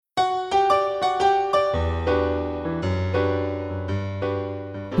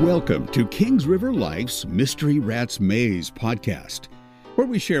Welcome to Kings River Life's Mystery Rats Maze podcast, where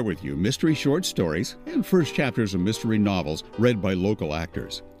we share with you mystery short stories and first chapters of mystery novels read by local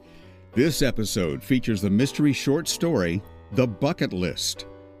actors. This episode features the mystery short story, The Bucket List,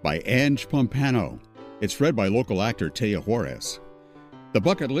 by Ange Pompano. It's read by local actor Taya Juarez. The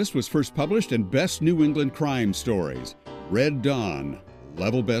Bucket List was first published in Best New England Crime Stories, Red Dawn,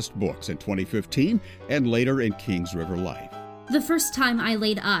 Level Best Books in 2015, and later in Kings River Life. The first time I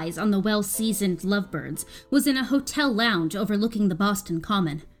laid eyes on the well-seasoned lovebirds was in a hotel lounge overlooking the Boston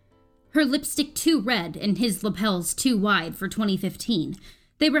Common. Her lipstick too red and his lapels too wide for 2015.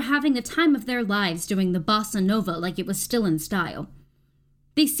 They were having the time of their lives doing the bossa nova like it was still in style.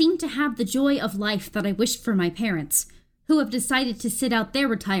 They seemed to have the joy of life that I wished for my parents, who have decided to sit out their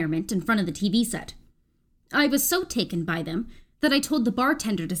retirement in front of the TV set. I was so taken by them that I told the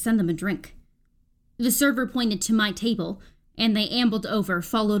bartender to send them a drink. The server pointed to my table, and they ambled over,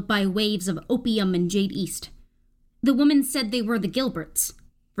 followed by waves of opium and Jade East. The woman said they were the Gilberts,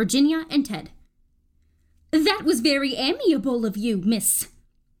 Virginia and Ted. "That was very amiable of you, miss."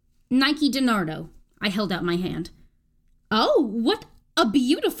 "Nike DiNardo." I held out my hand. "Oh, what a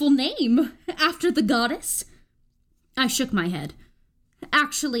beautiful name! After the goddess?" I shook my head.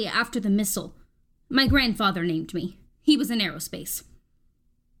 "Actually, after the missile. My grandfather named me. He was in aerospace."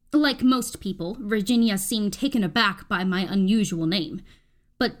 Like most people, Virginia seemed taken aback by my unusual name,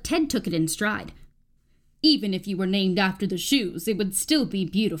 but Ted took it in stride. "Even if you were named after the shoes, it would still be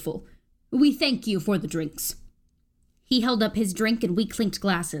beautiful. We thank you for the drinks." He held up his drink and we clinked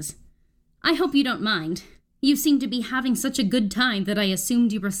glasses. "I hope you don't mind. You seem to be having such a good time that I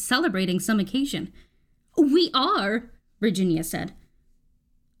assumed you were celebrating some occasion." "We are," Virginia said.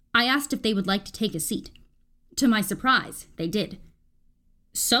 I asked if they would like to take a seat. To my surprise, they did.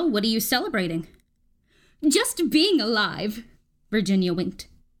 "So, what are you celebrating?" "Just being alive," Virginia winked.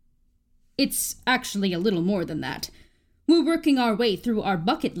 "It's actually a little more than that. We're working our way through our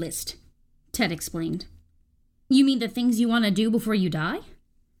bucket list," Ted explained. "You mean the things you want to do before you die?"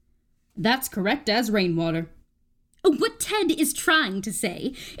 "That's correct as rainwater." "What Ted is trying to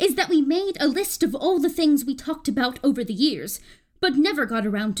say is that we made a list of all the things we talked about over the years, but never got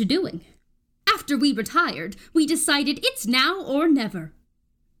around to doing. After we retired, we decided it's now or never."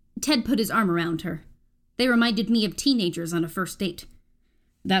 Ted put his arm around her. They reminded me of teenagers on a first date.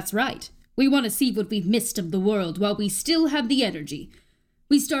 "That's right. We want to see what we've missed of the world while we still have the energy.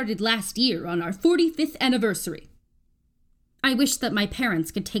 We started last year on our 45th anniversary." I wish that my parents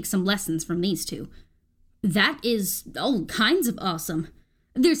could take some lessons from these two. That is all kinds of awesome.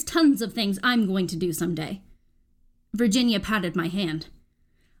 There's tons of things I'm going to do someday. Virginia patted my hand.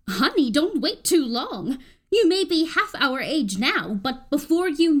 "Honey, don't wait too long. You may be half our age now, but before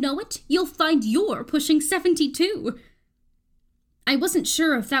you know it, you'll find you're pushing 72. I wasn't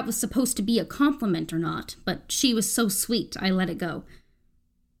sure if that was supposed to be a compliment or not, but she was so sweet I let it go.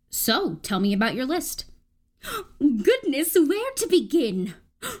 "So, tell me about your list." "Goodness, where to begin?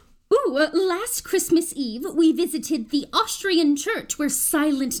 Last Christmas Eve, we visited the Austrian church where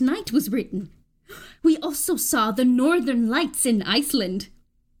Silent Night was written. We also saw the Northern Lights in Iceland."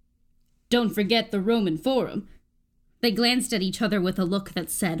 "Don't forget the Roman Forum." They glanced at each other with a look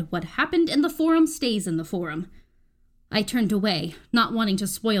that said, "What happened in the Forum stays in the Forum." I turned away, not wanting to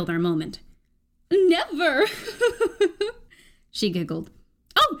spoil their moment. "Never!" She giggled.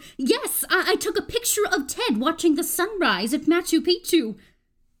 "Oh, yes, I took a picture of Ted watching the sunrise at Machu Picchu."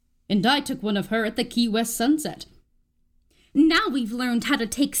 "And I took one of her at the Key West sunset." "Now we've learned how to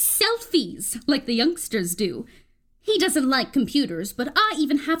take selfies, like the youngsters do. He doesn't like computers, but I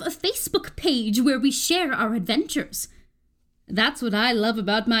even have a Facebook page where we share our adventures." "That's what I love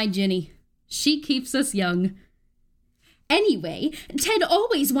about my Ginny. She keeps us young." "Anyway, Ted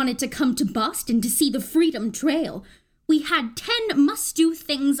always wanted to come to Boston to see the Freedom Trail. We had 10 must-do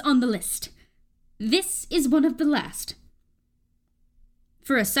things on the list. This is one of the last."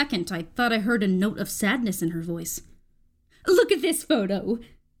 For a second, I thought I heard a note of sadness in her voice. "Look at this photo."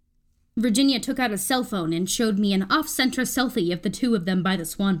 Virginia took out a cell phone and showed me an off-center selfie of the two of them by the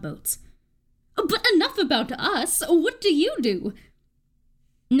swan boats. "But enough about us. What do you do?"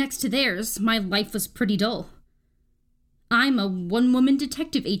 Next to theirs, my life was pretty dull. "I'm a one-woman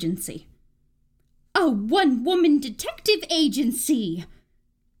detective agency." "A one-woman detective agency!"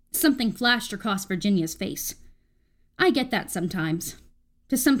 Something flashed across Virginia's face. I get that sometimes.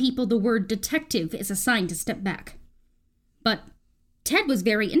 To some people, the word detective is a sign to step back. But Ted was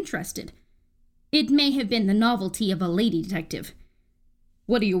very interested. It may have been the novelty of a lady detective.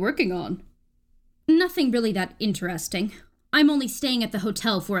 "What are you working on?" "Nothing really that interesting. I'm only staying at the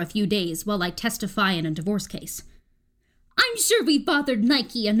hotel for a few days while I testify in a divorce case." "I I'm sure we've bothered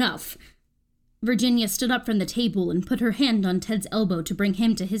Nike enough. Virginia stood up from the table and put her hand on Ted's elbow to bring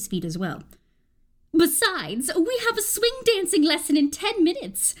him to his feet as well. Besides, we have a swing dancing lesson in 10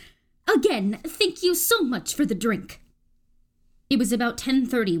 minutes. Again, thank you so much for the drink. It was about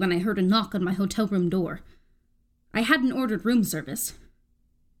 10:30 when I heard a knock on my hotel room door. I hadn't ordered room service.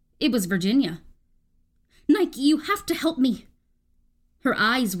 It was Virginia. Nike, you have to help me. Her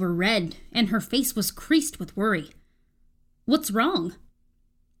eyes were red, and her face was creased with worry. What's wrong?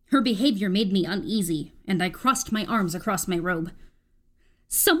 Her behavior made me uneasy, and I crossed my arms across my robe.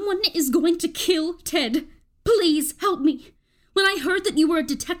 Someone is going to kill Ted. Please help me. When I heard that you were a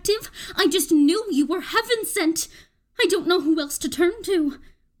detective, I just knew you were heaven sent. I don't know who else to turn to.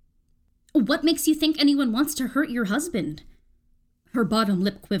 What makes you think anyone wants to hurt your husband? Her bottom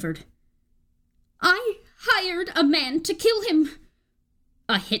lip quivered. I hired a man to kill him.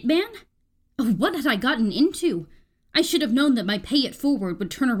 A hitman? What had I gotten into? I should have known that my pay it forward would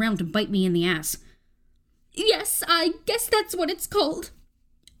turn around and bite me in the ass. Yes, I guess that's what it's called.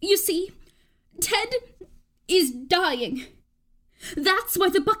 You see, Ted is dying. That's why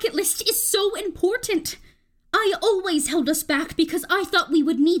the bucket list is so important. I always held us back because I thought we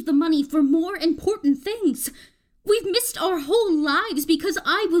would need the money for more important things. We've missed our whole lives because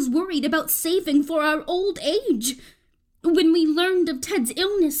I was worried about saving for our old age. When we learned of Ted's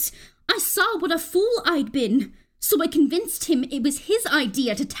illness, I saw what a fool I'd been, so I convinced him it was his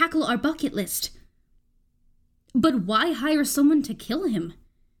idea to tackle our bucket list. But why hire someone to kill him?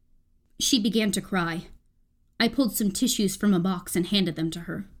 She began to cry. I pulled some tissues from a box and handed them to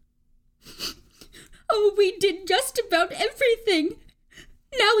her. Oh, we did just about everything.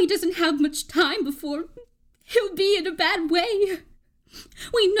 Now he doesn't have much time before he'll be in a bad way.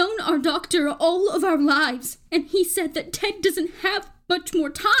 We've known our doctor all of our lives, and he said that Ted doesn't have much more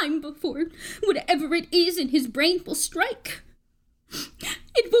time before whatever it is in his brain will strike.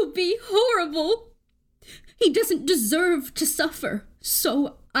 It will be horrible. He doesn't deserve to suffer,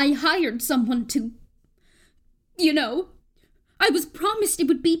 so I hired someone to... I was promised it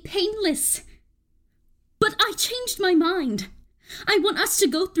would be painless. But I changed my mind. I want us to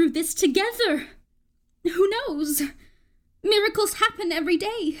go through this together. Who knows? Miracles happen every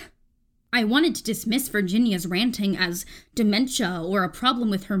day. I wanted to dismiss Virginia's ranting as dementia or a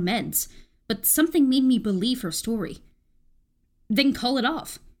problem with her meds, but something made me believe her story. Then call it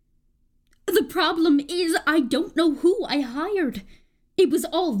off. The problem is I don't know who I hired. It was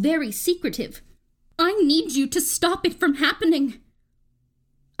all very secretive. I need you to stop it from happening.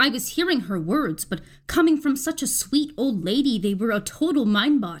 I was hearing her words, but coming from such a sweet old lady, they were a total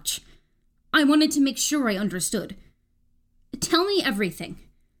mind botch. I wanted to make sure I understood. Tell me everything.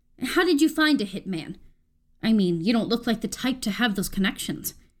 How did you find a hitman? I mean, you don't look like the type to have those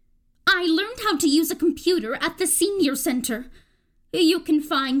connections. I learned how to use a computer at the senior center. You can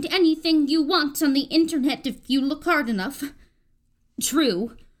find anything you want on the internet if you look hard enough.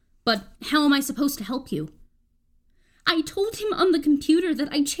 True, but how am I supposed to help you? I told him on the computer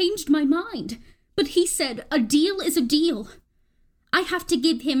that I changed my mind, but he said a deal is a deal. I have to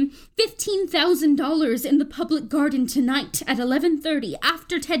give him $15,000 in the public garden tonight at 11:30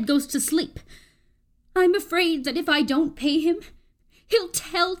 after Ted goes to sleep. I'm afraid that if I don't pay him, he'll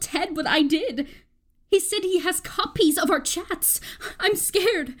tell Ted what I did. He said he has copies of our chats. I'm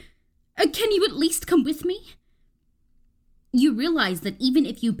scared. Can you at least come with me? You realize that even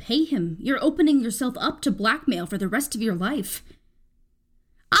if you pay him, you're opening yourself up to blackmail for the rest of your life.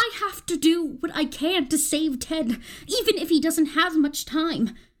 I have to do what I can to save Ted, even if he doesn't have much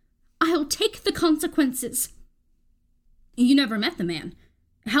time. I'll take the consequences. You never met the man.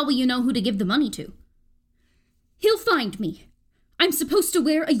 How will you know who to give the money to? He'll find me. I'm supposed to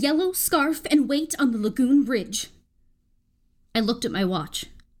wear a yellow scarf and wait on the lagoon bridge. I looked at my watch.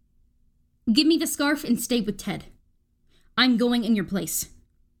 Give me the scarf and stay with Ted. I'm going in your place.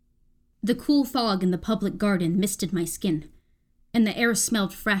 The cool fog in the public garden misted my skin, and the air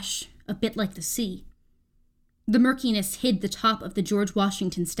smelled fresh, a bit like the sea. The murkiness hid the top of the George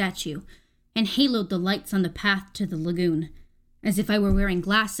Washington statue and haloed the lights on the path to the lagoon, as if I were wearing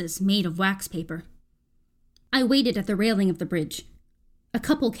glasses made of wax paper. I waited at the railing of the bridge. A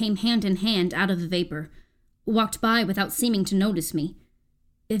couple came hand in hand out of the vapor, walked by without seeming to notice me,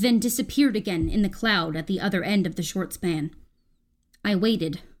 then disappeared again in the cloud at the other end of the short span. I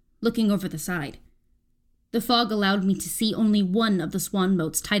waited, looking over the side. The fog allowed me to see only one of the swan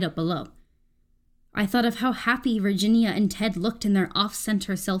boats tied up below. I thought of how happy Virginia and Ted looked in their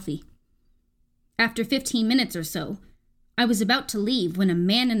off-center selfie. After 15 minutes or so, I was about to leave when a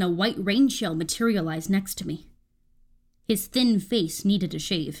man in a white rain shell materialized next to me. His thin face needed a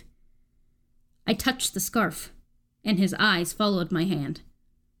shave. I touched the scarf. and his eyes followed my hand.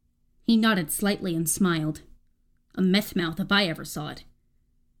 He nodded slightly and smiled. A meth mouth if I ever saw it.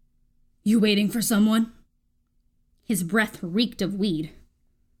 You waiting for someone? His breath reeked of weed.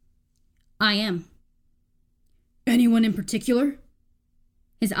 I am. Anyone in particular?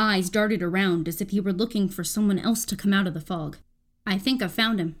 His eyes darted around as if he were looking for someone else to come out of the fog. I think I've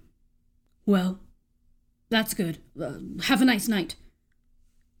found him. Well, that's good. Have a nice night.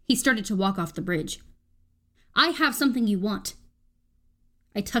 He started to walk off the bridge. I have something you want.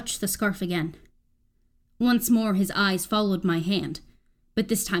 I touched the scarf again. Once more his eyes followed my hand, but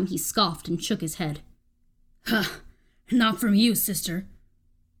this time he scoffed and shook his head. Huh, not from you, sister.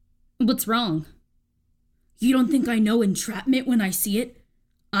 What's wrong? You don't think I know entrapment when I see it?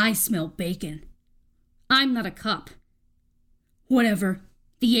 I smell bacon. I'm not a cop. Whatever.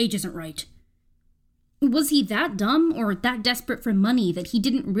 The age isn't right. Was he that dumb or that desperate for money that he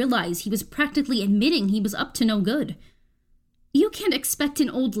didn't realize he was practically admitting he was up to no good? You can't expect an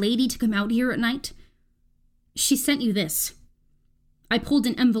old lady to come out here at night. She sent you this. I pulled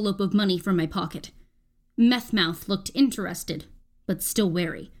an envelope of money from my pocket. Meth Mouth looked interested, but still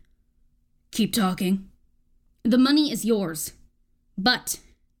wary. Keep talking. The money is yours, but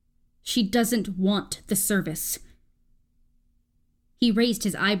she doesn't want the service. He raised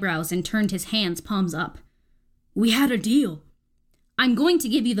his eyebrows and turned his hands palms up. We had a deal. I'm going to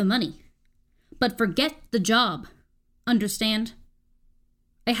give you the money, but forget the job. Understand?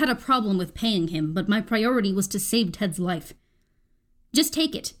 I had a problem with paying him, but my priority was to save Ted's life. Just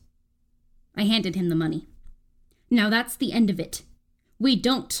take it. I handed him the money. Now that's the end of it. We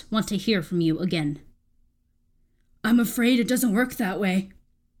don't want to hear from you again. I'm afraid it doesn't work that way.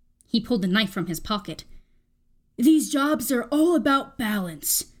 He pulled a knife from his pocket. These jobs are all about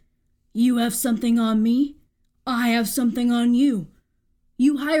balance. You have something on me. I have something on you.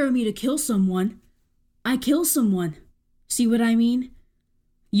 You hire me to kill someone. I kill someone. See what I mean?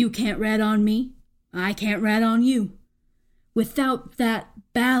 You can't rat on me. I can't rat on you. Without that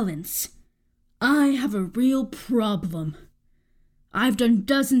balance, I have a real problem. I've done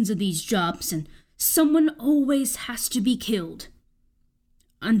dozens of these jobs, and someone always has to be killed.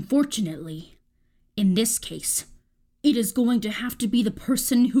 Unfortunately, in this case, it is going to have to be the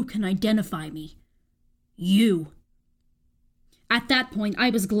person who can identify me. You. At that point, I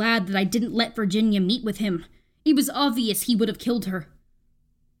was glad that I didn't let Virginia meet with him. It was obvious he would have killed her.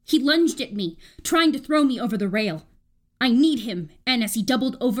 He lunged at me, trying to throw me over the rail. I kneed him, and as he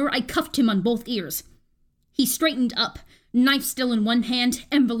doubled over, I cuffed him on both ears. He straightened up, knife still in one hand,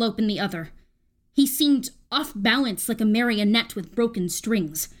 envelope in the other. He seemed off balance like a marionette with broken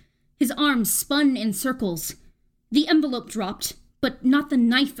strings. His arms spun in circles. The envelope dropped, but not the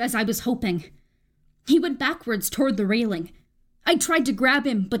knife as I was hoping. He went backwards toward the railing. I tried to grab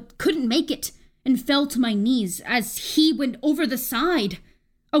him, but couldn't make it, and fell to my knees as he went over the side.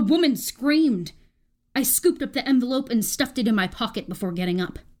 A woman screamed. I scooped up the envelope and stuffed it in my pocket before getting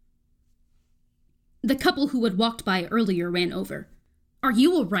up. The couple who had walked by earlier ran over. Are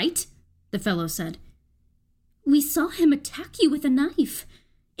you all right? The fellow said. We saw him attack you with a knife.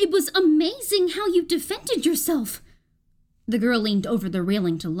 It was amazing how you defended yourself. The girl leaned over the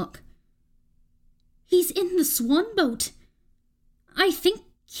railing to look. He's in the swan boat. I think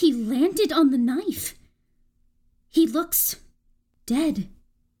he landed on the knife. He looks dead.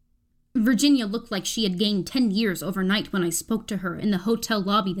 Virginia looked like she had gained 10 years overnight when I spoke to her in the hotel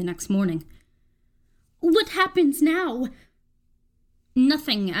lobby the next morning. What happens now?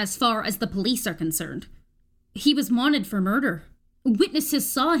 Nothing as far as the police are concerned. He was wanted for murder. Witnesses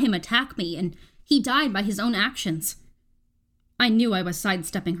saw him attack me, and he died by his own actions. I knew I was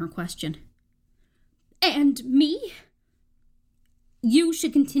sidestepping her question. And me? You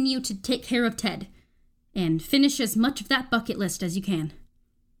should continue to take care of Ted, and finish as much of that bucket list as you can.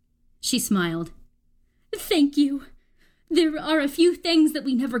 She smiled. Thank you. There are a few things that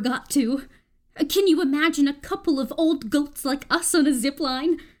we never got to. Can you imagine a couple of old goats like us on a zip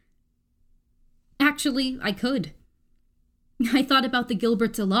line? Actually, I could. I thought about the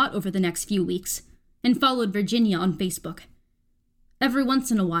Gilberts a lot over the next few weeks, and followed Virginia on Facebook. Every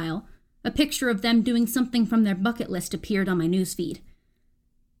once in a while, a picture of them doing something from their bucket list appeared on my newsfeed.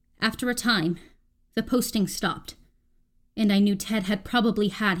 After a time, the posting stopped, and I knew Ted had probably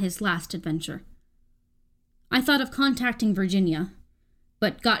had his last adventure. I thought of contacting Virginia,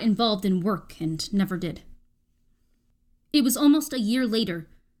 but got involved in work and never did. It was almost a year later,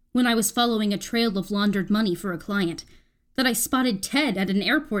 when I was following a trail of laundered money for a client, that I spotted Ted at an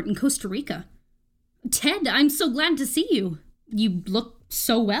airport in Costa Rica. Ted, I'm so glad to see you. You look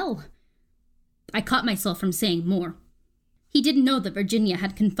so well. I caught myself from saying more. He didn't know that Virginia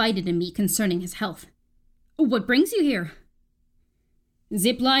had confided in me concerning his health. What brings you here?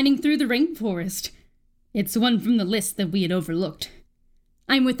 Ziplining through the rainforest. It's one from the list that we had overlooked.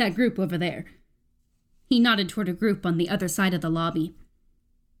 I'm with that group over there. He nodded toward a group on the other side of the lobby.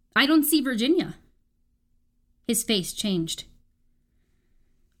 I don't see Virginia. His face changed.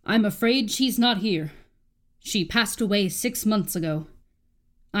 I'm afraid she's not here. She passed away 6 months ago.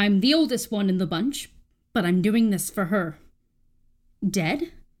 I'm the oldest one in the bunch, but I'm doing this for her.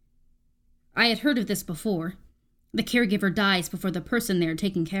 Dead? I had heard of this before. The caregiver dies before the person they're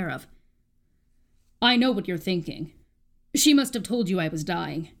taking care of. I know what you're thinking. She must have told you I was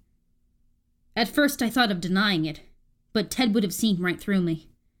dying. At first I thought of denying it, but Ted would have seen right through me.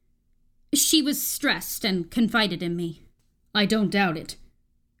 She was stressed and confided in me. I don't doubt it.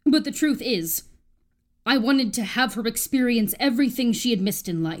 But the truth is, I wanted to have her experience everything she had missed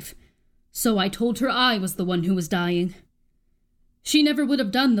in life, so I told her I was the one who was dying. She never would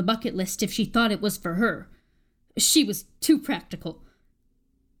have done the bucket list if she thought it was for her. She was too practical.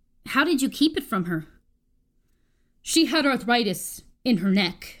 How did you keep it from her? She had arthritis in her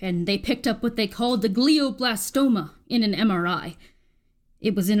neck, and they picked up what they called the glioblastoma in an MRI.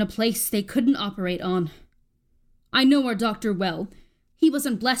 It was in a place they couldn't operate on. I know our doctor well. He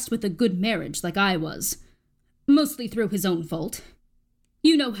wasn't blessed with a good marriage like I was. Mostly through his own fault.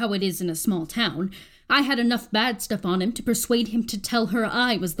 You know how it is in a small town. I had enough bad stuff on him to persuade him to tell her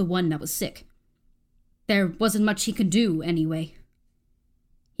I was the one that was sick. There wasn't much he could do, anyway.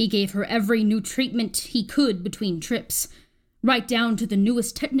 He gave her every new treatment he could between trips, right down to the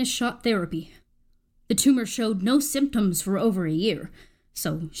newest tetanus shot therapy. The tumor showed no symptoms for over a year,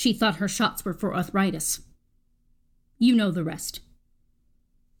 so she thought her shots were for arthritis. You know the rest.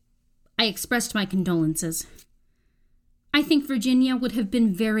 I expressed my condolences. I think Virginia would have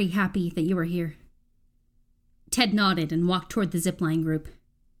been very happy that you were here. Ted nodded and walked toward the zipline group.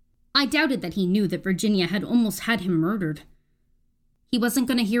 I doubted that he knew that Virginia had almost had him murdered. He wasn't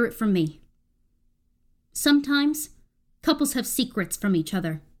going to hear it from me. Sometimes, couples have secrets from each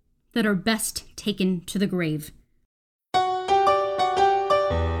other that are best taken to the grave.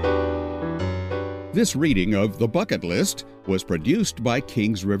 This reading of The Bucket List was produced by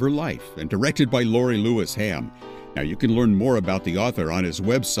Kings River Life and directed by Lori Lewis Ham. Now you can learn more about the author on his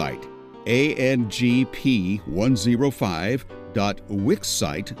website,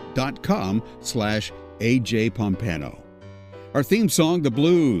 angp105.wixsite.com/AJ Pompano. Our theme song, The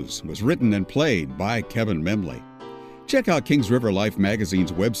Blues, was written and played by Kevin Memley. Check out Kings River Life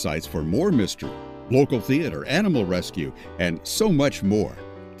magazine's websites for more mystery, local theater, animal rescue, and so much more.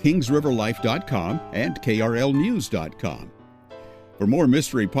 KingsRiverLife.com and KRLNews.com. For more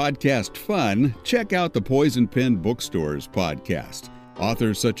mystery podcast fun, check out the Poison Pen Bookstores podcast.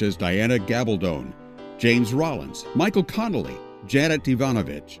 Authors such as Diana Gabaldon, James Rollins, Michael Connolly, Janet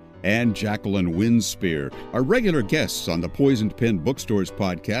Ivanovich, and Jacqueline Winspear are regular guests on the Poisoned Pen Bookstores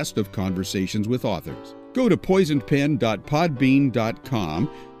podcast of Conversations with Authors. Go to poisonedpen.podbean.com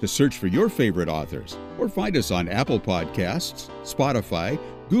to search for your favorite authors, or find us on Apple Podcasts, Spotify,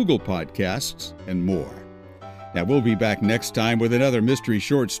 Google Podcasts, and more. Now, we'll be back next time with another mystery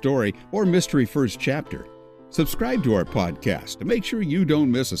short story or mystery first chapter. Subscribe to our podcast to make sure you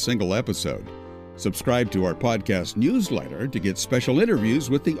don't miss a single episode. Subscribe to our podcast newsletter to get special interviews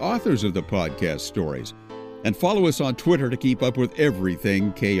with the authors of the podcast stories. And follow us on Twitter to keep up with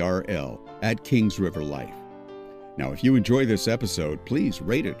everything KRL at Kings River Life. Now, if you enjoy this episode, please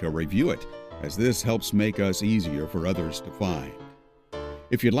rate it or review it, as this helps make us easier for others to find.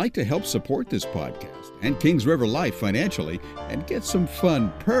 If you'd like to help support this podcast and Kings River Life financially and get some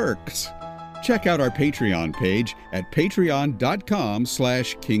fun perks, check out our Patreon page at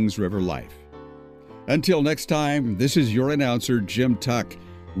patreon.com/KingsRiverLife. Until next time, this is your announcer, Jim Tuck,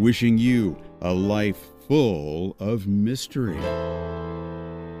 wishing you a life full of mystery.